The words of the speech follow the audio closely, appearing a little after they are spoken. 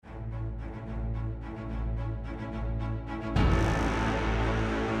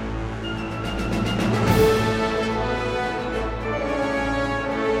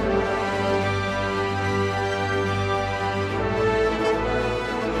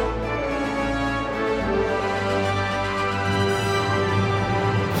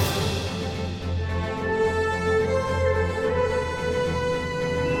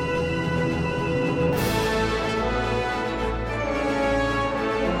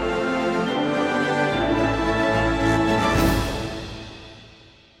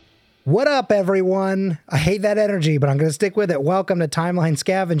What up, everyone? I hate that energy, but I'm going to stick with it. Welcome to Timeline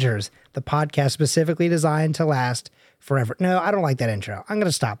Scavengers, the podcast specifically designed to last forever. No, I don't like that intro. I'm going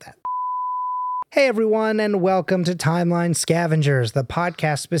to stop that. Hey, everyone, and welcome to Timeline Scavengers, the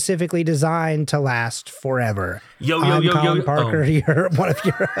podcast specifically designed to last forever. I'm Colin Parker, one of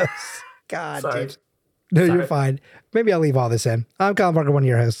your hosts. God, Sorry. dude. No, Sorry. You're fine. Maybe I'll leave all this in. I'm Colin Parker, one of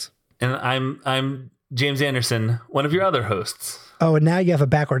your hosts. And I'm James Anderson, one of your other hosts. Oh, and now you have a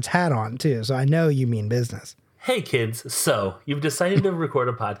backwards hat on, too, so I know you mean business. Hey kids, so you've decided to record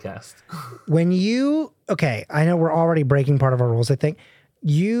a podcast. I know we're already breaking part of our rules, I think.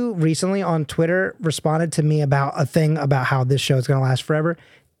 You recently on Twitter responded to me about a thing about how this show is going to last forever.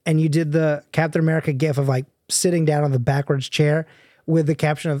 And you did the Captain America gif of like sitting down on the backwards chair with the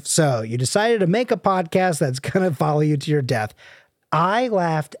caption of, so you decided to make a podcast that's going to follow you to your death. I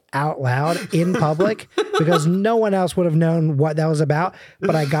laughed out loud in public because no one else would have known what that was about.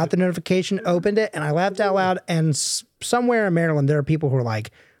 But I got the notification, opened it, and I laughed out loud. And somewhere in Maryland, there are people who are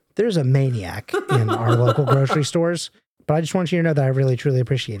like, there's a maniac in our local grocery stores. But I just want you to know that I really, truly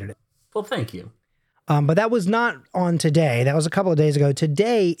appreciated it. Well, thank you. But that was not on today. That was a couple of days ago.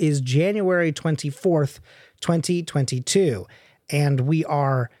 Today is January 24th, 2022. And we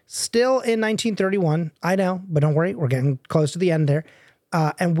are still in 1931. I know, but don't worry. We're getting close to the end there.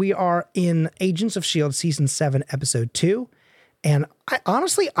 And we are in Agents of S.H.I.E.L.D. Season 7, Episode 2. And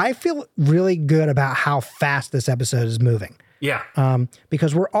I feel really good about how fast this episode is moving. Yeah.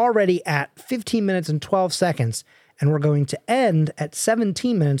 Because we're already at 15 minutes and 12 seconds. And we're going to end at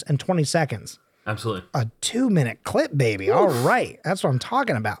 17 minutes and 20 seconds. Absolutely. A 2-minute clip, baby. Oof. All right. That's what I'm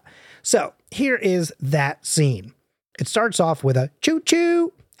talking about. So here is that scene. It starts off with a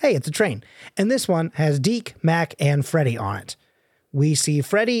choo-choo. Hey, it's a train. And this one has Deke, Mac, and Freddy on it. We see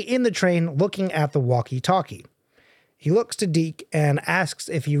Freddy in the train looking at the walkie-talkie. He looks to Deke and asks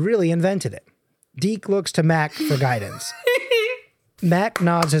if he really invented it. Deke looks to Mac for guidance. Mac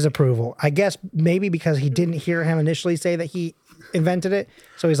nods his approval. I guess maybe because he didn't hear him initially say that he invented it.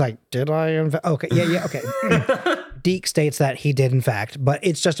 So he's like, did I invent? Okay, yeah, okay. Deke states that he did, in fact, but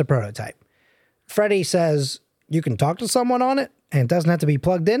it's just a prototype. Freddy says, you can talk to someone on it and it doesn't have to be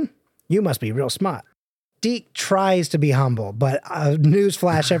plugged in? You must be real smart. Deke tries to be humble, but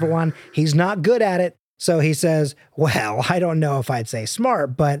newsflash, everyone, he's not good at it. So he says, well, I don't know if I'd say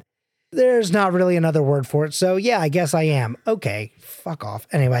smart, but there's not really another word for it. So yeah, I guess I am. Okay, fuck off.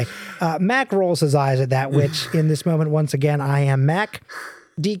 Anyway, Mac rolls his eyes at that, which in this moment, once again, I am Mac.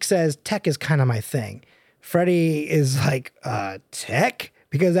 Deke says, tech is kind of my thing. Freddy is like, tech?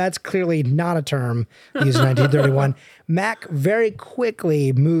 Because that's clearly not a term used in 1931. Mac very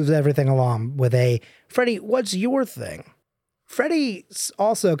quickly moves everything along with a, Freddy, what's your thing? Freddy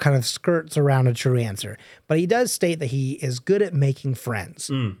also kind of skirts around a true answer, but he does state that he is good at making friends.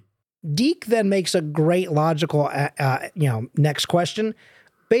 Deke then makes a great logical, next question,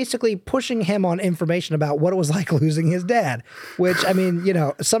 basically pushing him on information about what it was like losing his dad, which, I mean,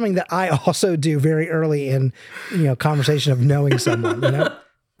 something that I also do very early in, conversation of knowing someone,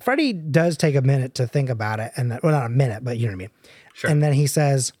 Freddy does take a minute to think about it, and well, not a minute, but you know what I mean? Sure. And then he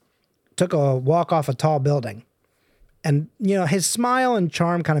says, took a walk off a tall building. And, his smile and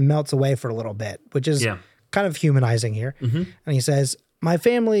charm kind of melts away for a little bit, which is kind of humanizing here. Mm-hmm. And he says, my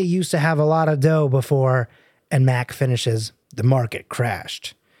family used to have a lot of dough before, and Mac finishes, the market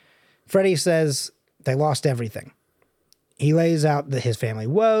crashed. Freddy says they lost everything. He lays out his family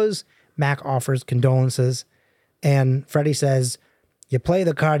woes. Mac offers condolences. And Freddy says, you play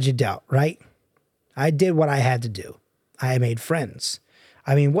the cards you dealt, right? I did what I had to do. I made friends.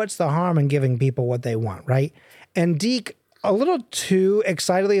 I mean, what's the harm in giving people what they want, right? And Deke, a little too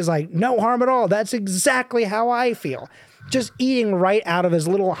excitedly, is like, no harm at all. That's exactly how I feel. Just eating right out of his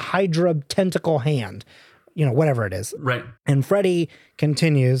little Hydra tentacle hand, whatever it is. Right. And Freddy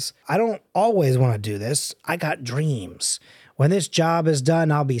continues, I don't always want to do this. I got dreams. When this job is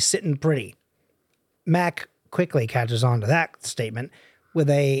done, I'll be sitting pretty. Mac quickly catches on to that statement with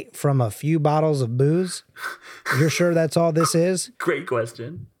from a few bottles of booze. You're sure that's all this is? Great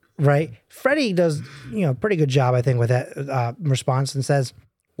question. Right. Freddy does, a pretty good job, I think, with that response and says,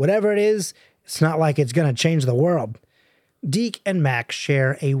 whatever it is, it's not like it's going to change the world. Deke and Mac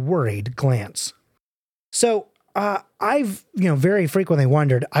share a worried glance. So I've, very frequently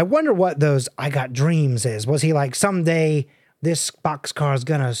wondered, I wonder what those I got dreams is. Was he like, someday this boxcar is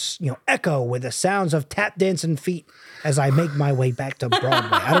going to, echo with the sounds of tap dancing feet as I make my way back to Broadway?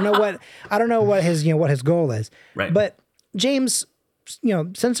 I don't know what his, what his goal is. Right. But James,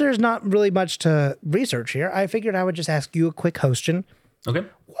 since there's not really much to research here, I figured I would just ask you a quick question. Okay.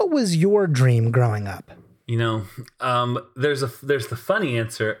 What was your dream growing up? You know, there's the funny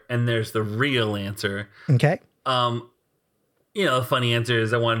answer and there's the real answer. Okay. The funny answer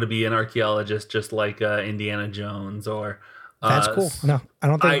is I wanted to be an archaeologist, just like Indiana Jones. Or That's cool. No, I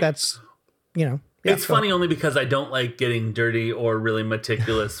don't think that's. Yeah, it's funny only because I don't like getting dirty or really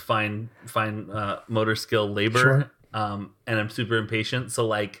meticulous fine motor skill labor. Sure. And I'm super impatient. So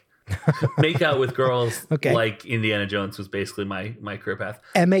like make out with girls like Indiana Jones was basically my career path.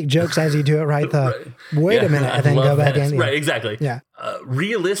 And make jokes as you do it, right? Wait a minute, and then go back in. Right, exactly. Yeah.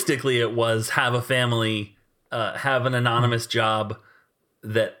 Realistically, it was have a family, have an anonymous job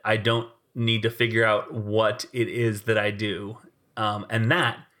that I don't need to figure out what it is that I do. And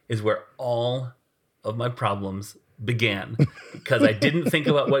that is where all of my problems began because I didn't think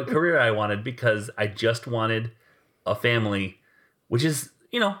about what career I wanted because I just wanted a family, which is,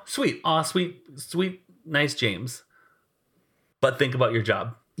 sweet. Aw, sweet, nice James. But think about your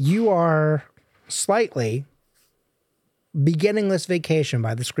job. You are slightly Beginningless Vacation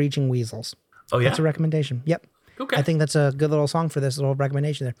by the Screeching Weasels. Oh, yeah? That's a recommendation. Yep. Okay. I think that's a good little song for this little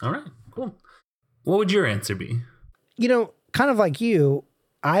recommendation there. All right, cool. What would your answer be? Kind of like you,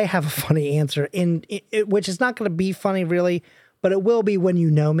 I have a funny answer, which is not going to be funny really, but it will be when you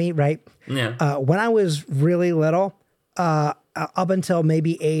know me, right? Yeah. When I was really little, up until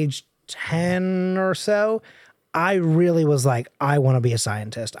maybe age 10 or so, I really was like, I want to be a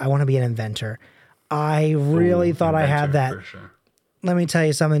scientist. I want to be an inventor. I really thought I had that. For sure. Let me tell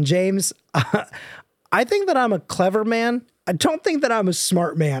you something, James. I think that I'm a clever man. I don't think that I'm a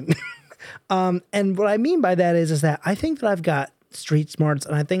smart man. And what I mean by that is that I think that I've got street smarts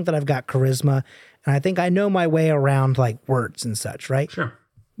and I think that I've got charisma and I think I know my way around like words and such, right? Sure.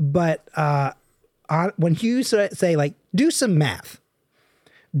 But when you say like, do some math,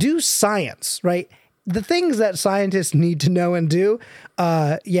 do science, right? The things that scientists need to know and do,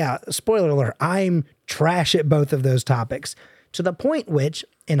 spoiler alert, I'm trash at both of those topics to the point which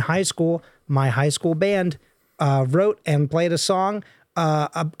in high school, my high school band wrote and played a song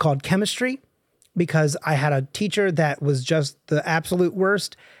called Chemistry because I had a teacher that was just the absolute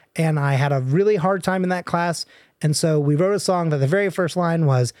worst and I had a really hard time in that class. And so we wrote a song that the very first line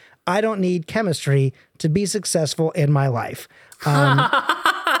was, I don't need chemistry to be successful in my life.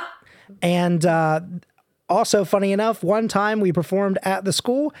 And also, funny enough, one time we performed at the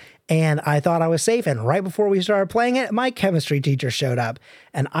school and I thought I was safe. And right before we started playing it, my chemistry teacher showed up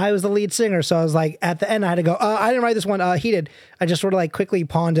and I was the lead singer. So I was like, at the end, I had to go, I didn't write this one. He did. I just sort of like quickly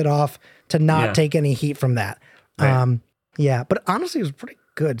pawned it off to not take any heat from that. Right. But honestly, it was a pretty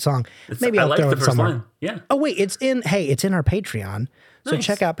good song. Maybe I'll throw it somewhere. Line. Yeah. Oh, wait, it's in our Patreon. So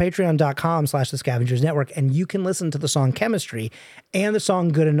check out patreon.com/the Scavengers Network and you can listen to the song Chemistry and the song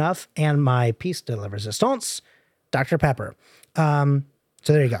Good Enough and my piece de la resistance, Dr. Pepper. So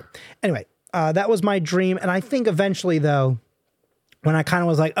there you go. Anyway, that was my dream. And I think eventually though, when I kind of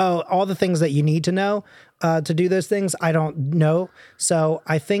was like, oh, all the things that you need to know to do those things, I don't know. So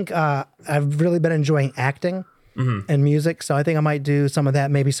I think I've really been enjoying acting and music. So I think I might do some of that,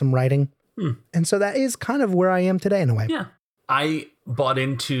 maybe some writing. And so that is kind of where I am today in a way. Yeah. I bought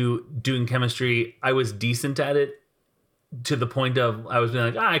into doing chemistry. I was decent at it to the point of I was being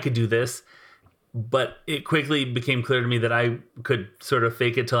like, I could do this. But it quickly became clear to me that I could sort of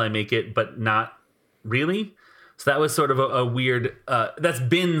fake it till I make it, but not really. So that was sort of a weird, that's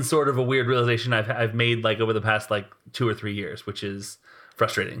been sort of a weird realization I've made like over the past like 2 or 3 years, which is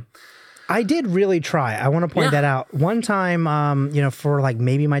frustrating. I did really try. I want to point that out. One time, for like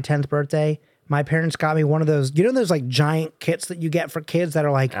maybe my 10th birthday, my parents got me one of those, those like giant kits that you get for kids that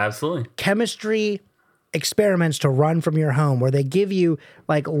are like absolutely chemistry experiments to run from your home, where they give you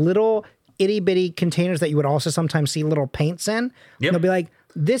like little itty bitty containers that you would also sometimes see little paints in. Yep. They'll be like,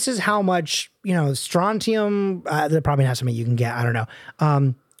 this is how much, strontium, there probably not something you can get. I don't know.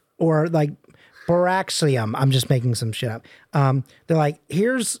 Or like boraxium. I'm just making some shit up. They're like,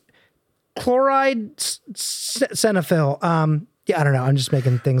 here's chloride senaphyl. I don't know. I'm just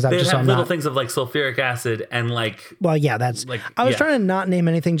making things up. They have little things of like sulfuric acid and like. Well, yeah, that's like. I was trying to not name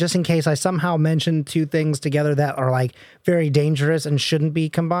anything just in case I somehow mentioned two things together that are like very dangerous and shouldn't be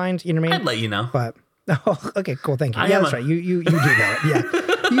combined. You know what I mean? I'd let you know. But okay, cool. Thank you. That's right. You do know it. Yeah,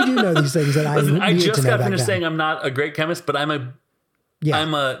 you do know these things that I just got finished saying I'm not a great chemist, but I'm a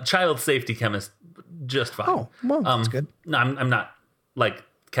child safety chemist just fine. Oh, well, that's good. No, I'm not like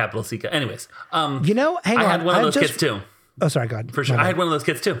capital C. Anyways, hang on. I had one of those kits too. Oh, sorry, go ahead. For sure. I had one of those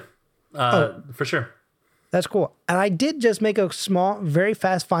kits too. For sure. That's cool. And I did just make a small, very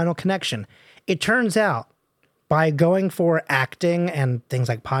fast final connection. It turns out by going for acting and things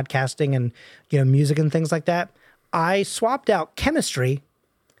like podcasting and, music and things like that, I swapped out chemistry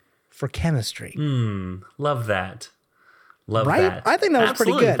for chemistry. Love that. Love Right? that. I think that was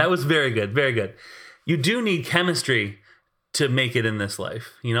pretty good. That was very good. Very good. You do need chemistry to make it in this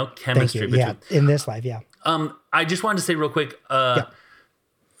life. You know, Thank chemistry. you. Yeah, in this life, yeah. I just wanted to say real quick,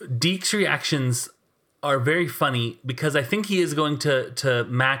 Deke's reactions are very funny because I think he is going to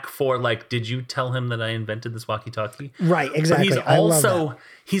Mac for like, did you tell him that I invented this walkie-talkie? Right, exactly. But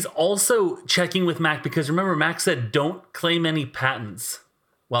he's also checking with Mac because remember Mac said don't claim any patents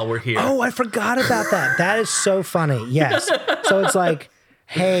while we're here. Oh, I forgot about that. That is so funny. Yes. So it's like,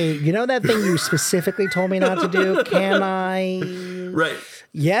 hey, you know that thing you specifically told me not to do? Can I? Right.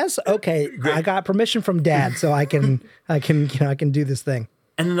 Yes. Okay. Great. I got permission from Dad, so I can do this thing.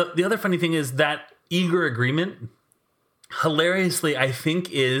 And the other funny thing is that eager agreement, hilariously, I think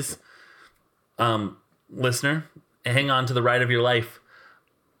is, listener, hang on to the ride of your life,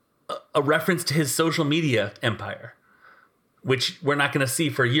 a reference to his social media empire, which we're not going to see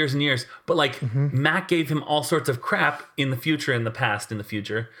for years and years. But like Mac gave him all sorts of crap in the future, in the past, in the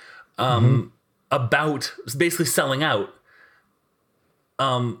future, about basically selling out.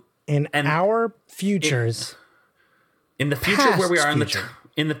 In our futures. In the future where we are in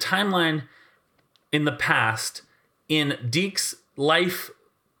the timeline, in the past, in Deke's life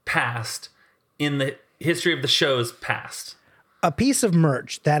past, in the history of the show's past. A piece of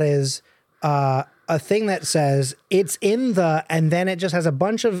merch that is a thing that says it's in the, and then it just has a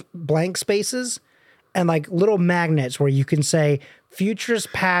bunch of blank spaces and like little magnets where you can say futures,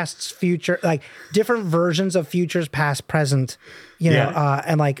 pasts, future, like different versions of futures, past, present, you know,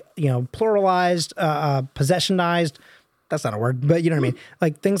 and like, you know, pluralized, possessionized. That's not a word, but you know what I mean?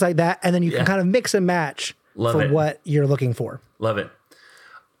 Like things like that. And then you can kind of mix and match what you're looking for. Love it.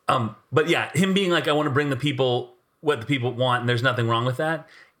 But yeah, him being like, I want to bring the people what the people want, and there's nothing wrong with that,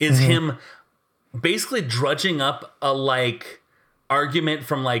 is him basically drudging up a like argument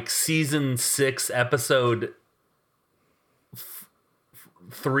from like season 6, episode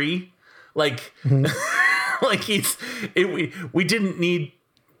 3. Like, like we didn't need,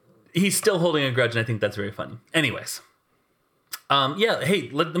 he's still holding a grudge, and I think that's very funny. Anyways. Hey,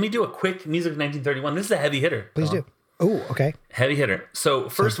 let me do a quick music of 1931. This is a heavy hitter. Please do. Oh, okay. Heavy hitter. So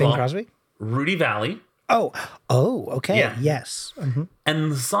first of all, Crosby? Rudy Valley. Oh, okay. Yeah. Yes.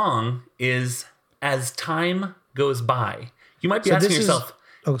 And the song is As Time Goes By. You might be asking yourself,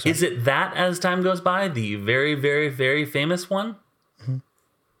 is it that As Time Goes By? The very, very, very famous one?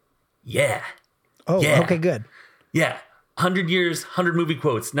 Yeah. Oh, yeah. Okay, good. Yeah. 100 years, 100 movie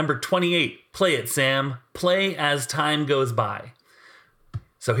quotes. Number 28. Play it, Sam. Play As Time Goes By.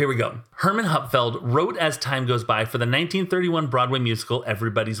 So here we go. Herman Hupfeld wrote As Time Goes By for the 1931 Broadway musical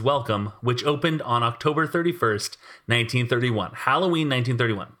Everybody's Welcome, which opened on October 31st, 1931, Halloween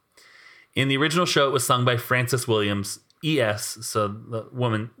 1931. In the original show, it was sung by Frances Williams, E.S., so the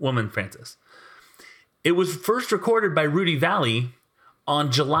woman Frances. It was first recorded by Rudy Valley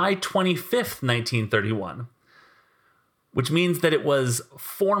on July 25th, 1931, which means that it was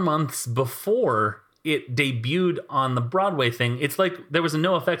 4 months before it debuted on the Broadway thing. It's like there was a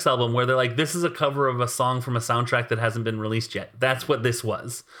NoFX album where they're like, this is a cover of a song from a soundtrack that hasn't been released yet. That's what this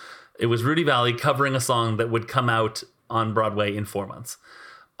was. It was Rudy Valley covering a song that would come out on Broadway in 4 months.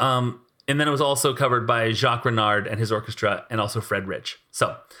 And then it was also covered by Jacques Renard and his orchestra, and also Fred Rich.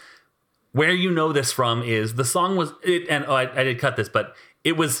 So where you know this from is the song was, I did cut this, but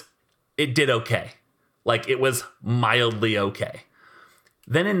it did okay. Like it was mildly okay.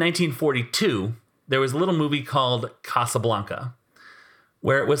 Then in 1942, there was a little movie called Casablanca,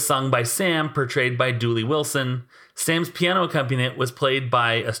 where it was sung by Sam, portrayed by Dooley Wilson. Sam's piano accompaniment was played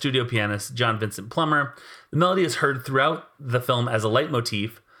by a studio pianist, John Vincent Plummer. The melody is heard throughout the film as a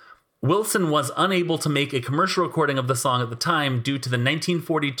leitmotif. Wilson was unable to make a commercial recording of the song at the time due to the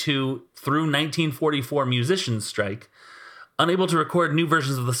 1942 through 1944 musicians' strike. Unable to record new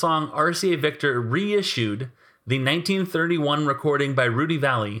versions of the song, RCA Victor reissued the 1931 recording by Rudy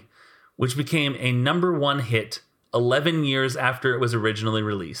Valley, which became a #1 hit 11 years after it was originally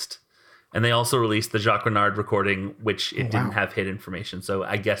released. And they also released the Jacques Renard recording, which it didn't have hit information. So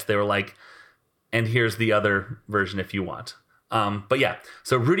I guess they were like, and here's the other version if you want. But yeah,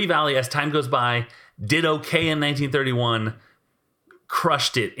 so Rudy Valley, As Time Goes By, did okay in 1931,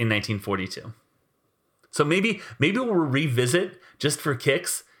 crushed it in 1942. So maybe we'll revisit, just for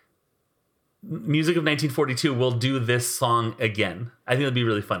kicks, music of 1942. We'll do this song again. I think it'll be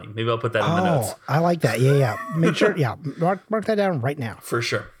really funny. Maybe I'll put that in the notes. I like that. Yeah. Make sure, mark that down right now. For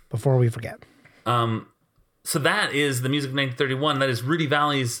sure. Before we forget. So that is the music of 1931. That is Rudy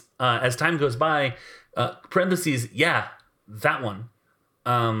Valley's As Time Goes By, parentheses, that one,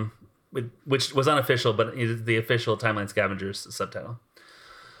 which was unofficial, but it is the official Timeline Scavengers subtitle.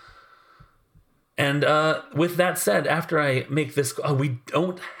 And with that said, after I make this, we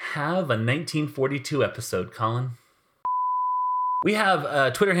don't have a 1942 episode, Colin. We have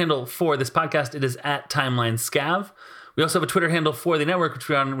a Twitter handle for this podcast. It is at TimelineScav. We also have a Twitter handle for the network,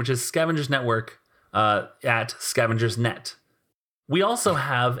 which is Scavengers Network at ScavengersNet. We also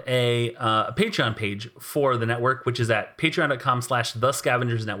have a Patreon page for the network, which is at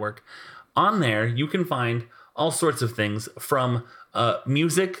patreon.com/thescavengersnetwork. On there, you can find all sorts of things from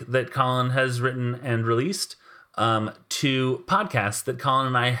music that Colin has written and released to podcasts that Colin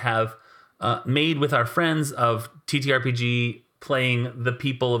and I have made with our friends of TTRPG playing the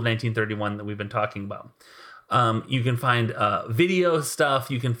people of 1931 that we've been talking about. You can find video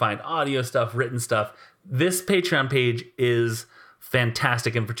stuff. You can find audio stuff, written stuff. This Patreon page is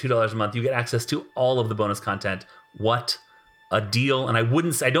fantastic. And for $2 a month, you get access to all of the bonus content. What a deal. And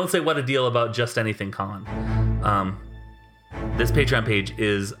I don't say what a deal about just anything, Colin. This Patreon page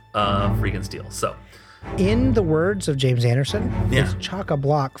is a freaking steal. So, in the words of James Anderson, it's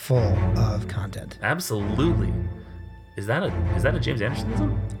chock-a-block full of content. Absolutely. Is that a James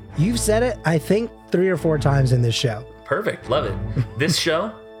Andersonism? You've said it, I think, 3 or 4 times in this show. Perfect. Love it. This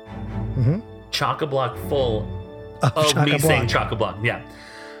show, chock-a-block full of me saying chock-a-block. Yeah.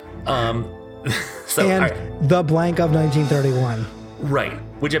 So, and right. the blank of 1931. Right.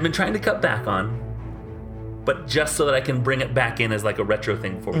 Which I've been trying to cut back on, but just so that I can bring it back in as like a retro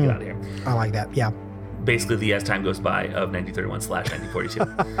thing before we get out of here. I like that. Yeah. Basically the As Time Goes By of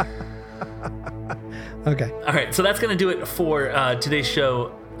 1931/1942. Okay. All right. So that's going to do it for today's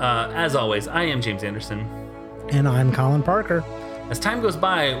show. As always, I am James Anderson. And I'm Colin Parker. As time goes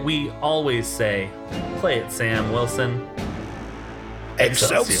by, we always say, play it, Sam Wilson.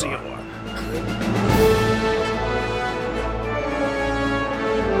 Excelsior.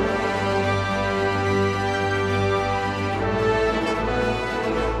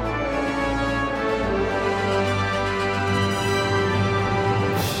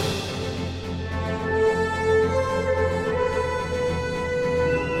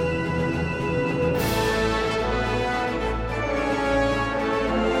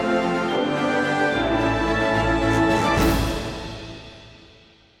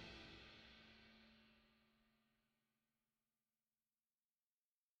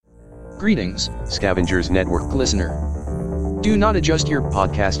 Greetings, Scavengers Network listener. Do not adjust your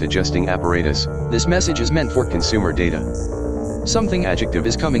podcast adjusting apparatus. This message is meant for consumer data. Something adjective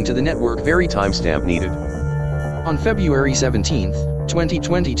is coming to the network, very timestamp needed. On February 17th,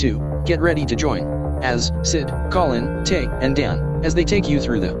 2022, get ready to join as Sid, Colin, Tay, and Dan as they take you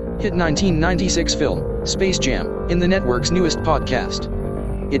through the hit 1996 film, Space Jam, in the network's newest podcast.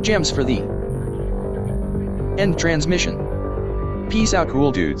 It jams for the end transmission. Peace out,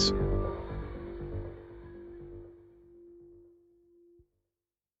 cool dudes.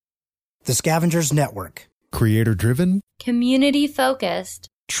 The Scavengers Network. Creator-driven, community-focused,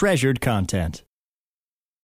 treasured content.